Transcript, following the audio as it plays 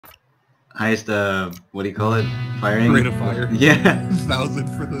highest what do you call it? Firing rate of fire. Yeah. 1,000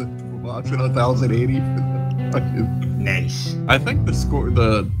 for the box and 1,080 for the fucking. Nice. I think the score, what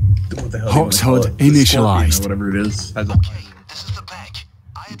the hell? Hotshot initialized. Whatever it is. Has a, Okay, this is the bank.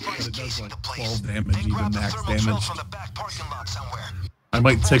 I advise it does casing like the place. 12 damage, Then even grab the max thermal drone damage. from the back parking lot somewhere. I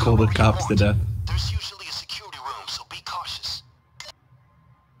might tickle the cops to death. There's usually a security room, so be cautious.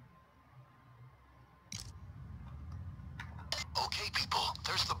 Okay, people,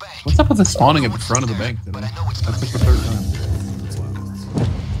 there's the bank. What's up with the spawning at the front of the bank today? That's like the third time.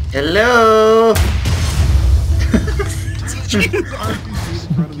 Hello.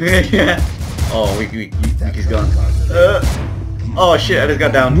 Yeah. Oh, Wiki's gone. Oh shit! I just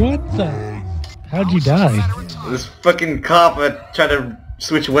got down. What the? How'd you die? This fucking cop tried to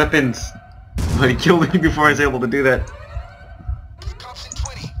switch weapons, but he killed me before I was able to do that. Cops in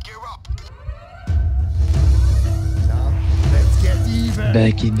 20, gear up. Let's get even.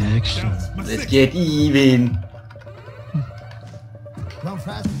 Back in action. Let's get even. Run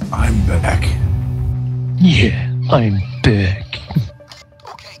fast. I'm back. Yeah, I'm back.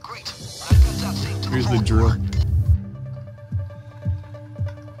 Okay, great. I've got that safe to Here's the road drill. door.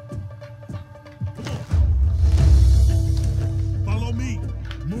 Follow me.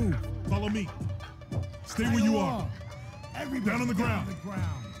 Move. Follow me. Stay where you are. Down on the ground.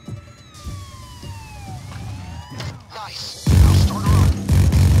 Nice. Now start her up.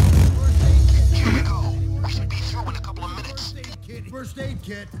 Here we go. We should be through in a couple of minutes. First aid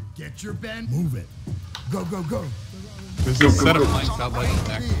kit. Get your bend. Move it. Go, go, go. There's a set of planks out by the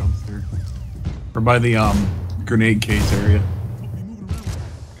back dumpster. Or by the grenade case area.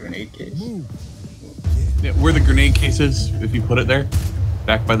 Grenade case. Yeah, where the grenade case is, if you put it there.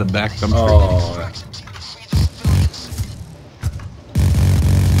 Back by the back dumpster. Oh.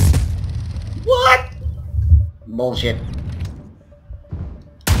 What? Bullshit.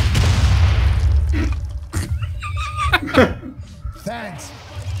 Thanks.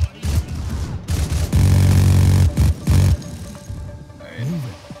 Alright.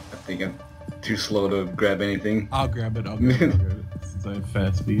 I think I'm too slow to grab anything. I'll grab it, I'll grab it. Since I have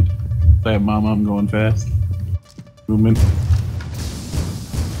fast speed. Since I have mom, I'm going fast. Movement.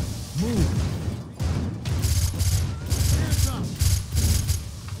 Move.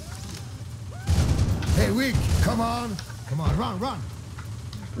 Hey, Wick, come on. Come on, run, run.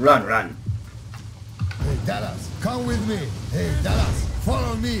 Run, run. Hey, Dallas, come with me. Hey, Dallas,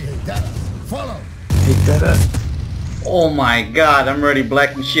 follow me. Hey, Dallas, follow. Oh my god, I'm already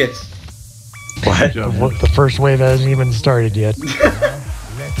black and shits. Good job. What? The first wave hasn't even started yet.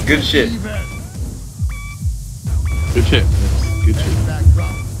 Good shit. Even. Good shit. Good shit. Back,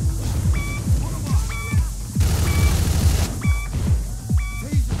 drop.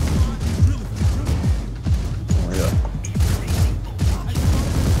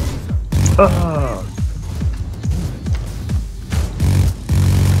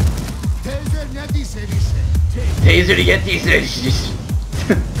 Taser, neti serisi. Taser to get these things.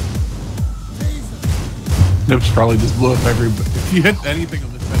 Nips probably just blew up every. If you hit anything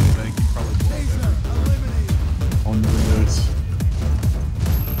on this side of the bank, you probably blow up every. On the windows.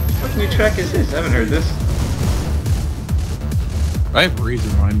 What new track is this? I haven't heard this. I have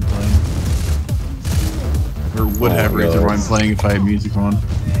Razor Wine playing. Or would have Razor Wine playing if I had music on.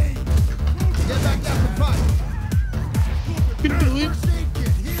 Get back down the front. You can do it. First aid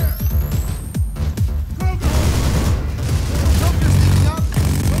kit, here. Joker's sticking up.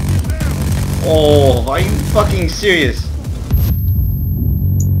 Oh, are you fucking serious?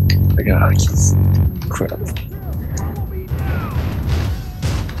 I got crap.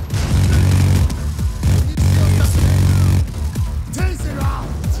 Taser out.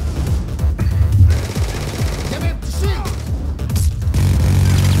 Give him the shield.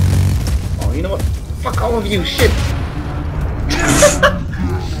 Oh, you know what? Fuck all of you, shit.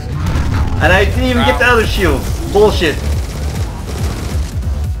 And I didn't even get the other shield. Bullshit.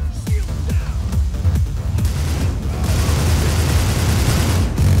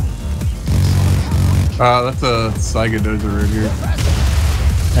 That's a Saiga dozer right here.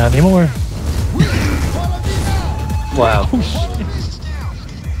 Not anymore. Follow me now. Wow.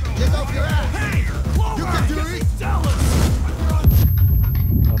 Get off your ass. You can do it.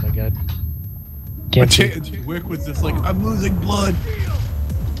 Oh my god. Can't see. Wick was just like, I'm losing blood.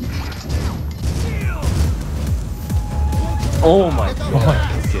 Oh my god.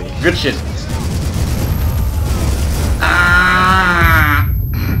 Good shit. Ah!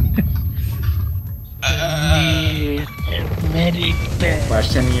 Medic bag.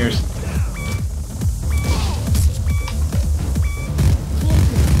 Last 10 years.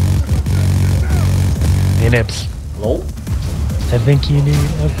 Hey, Nips. Hello? I think you need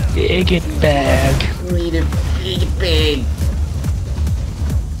a bigot bag. Need a big.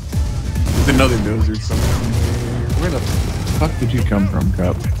 There's another dozer somewhere. Where the fuck did you come from,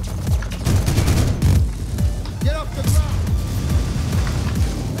 Cup? Get off the ground!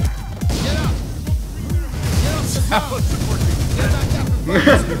 Get up! Get off the ground! Get back up and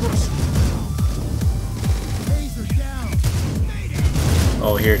Taser down!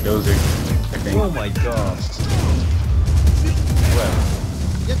 Oh, here, dozer. I think. Oh my god.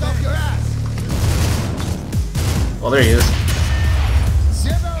 Get off your ass! Oh, there he is.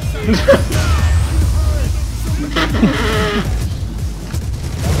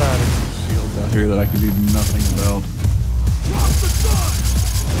 Shield out here that I can do nothing about.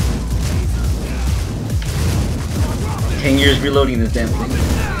 10 years reloading this damn thing.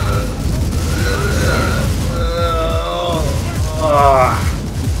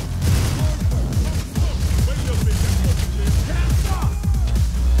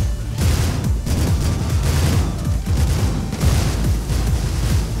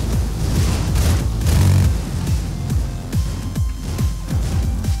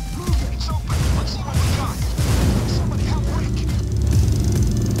 It's open. Let's see what we got. Somebody help Rick.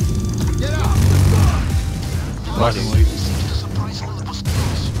 Get up! Luckily. Seems to surprise Olympus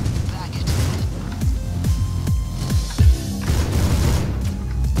close. Bag it.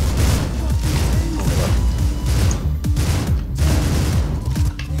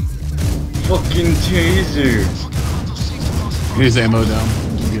 Fucking taser. Here's ammo down.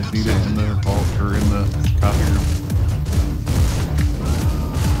 You guys need it in the vault or in the copy room.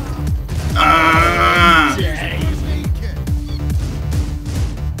 Ah!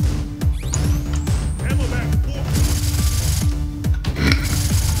 Ammo back.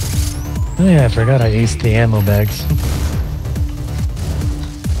 Oh yeah, I forgot I aced the ammo bags.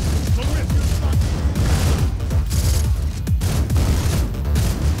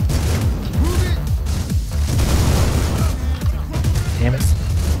 Damn it.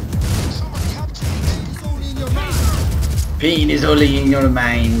 Somebody help me. It's only in your mind. Pain is only in your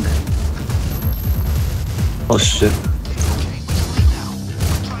mind. Oh shit. Okay, we can leave now.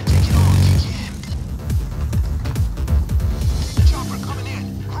 Try and take it all if you can. Chopper coming in.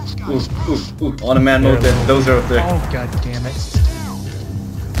 Close guys. Ooh. On a man mode, those are up there. Oh god damn it.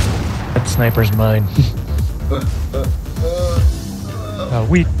 That sniper's mine.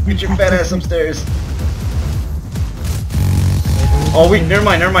 Wait. Get your fat ass upstairs. Oh wait, never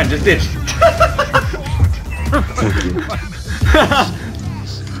mind, just ditch.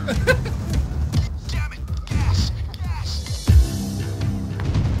 Damn it. Gas.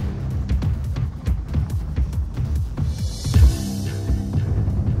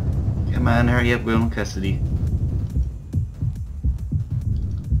 Come on, hurry up, we're in custody.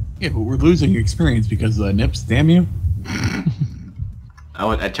 Yeah, but we're losing experience because of the nips, damn you.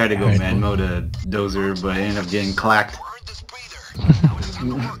 I tried to go Alright, man mode a dozer, but I ended up getting clacked. Earned this breather. Now it's time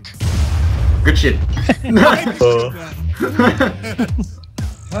to work. Good shit.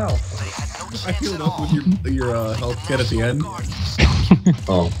 Wow. They had no I chance healed at up all. with your health kit at the end.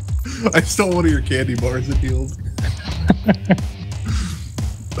 Oh. I stole one of your candy bars and healed.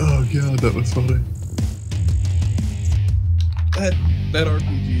 Oh god, that was funny. That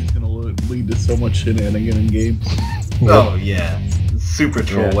RPG is gonna lead to so much shenanigan in games. Oh yeah. Super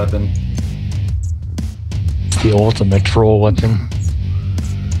troll Yeah. weapon. It's the ultimate troll weapon.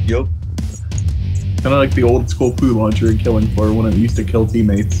 Yup. Kinda like the old school poo launcher in Killing Floor when it used to kill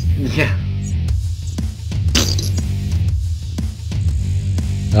teammates. Yeah.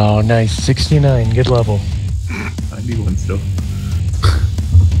 Oh nice, 69, good level. 91 still.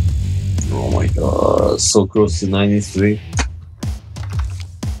 Oh my god. So close to 93.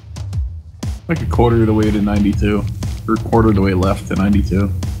 Like a quarter of the way to 92. Or quarter of the way left to 92.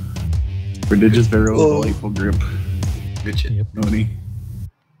 Prodigious barrel, delightful grip. Good shit. Oni.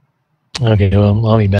 Okay, well, I'll be back.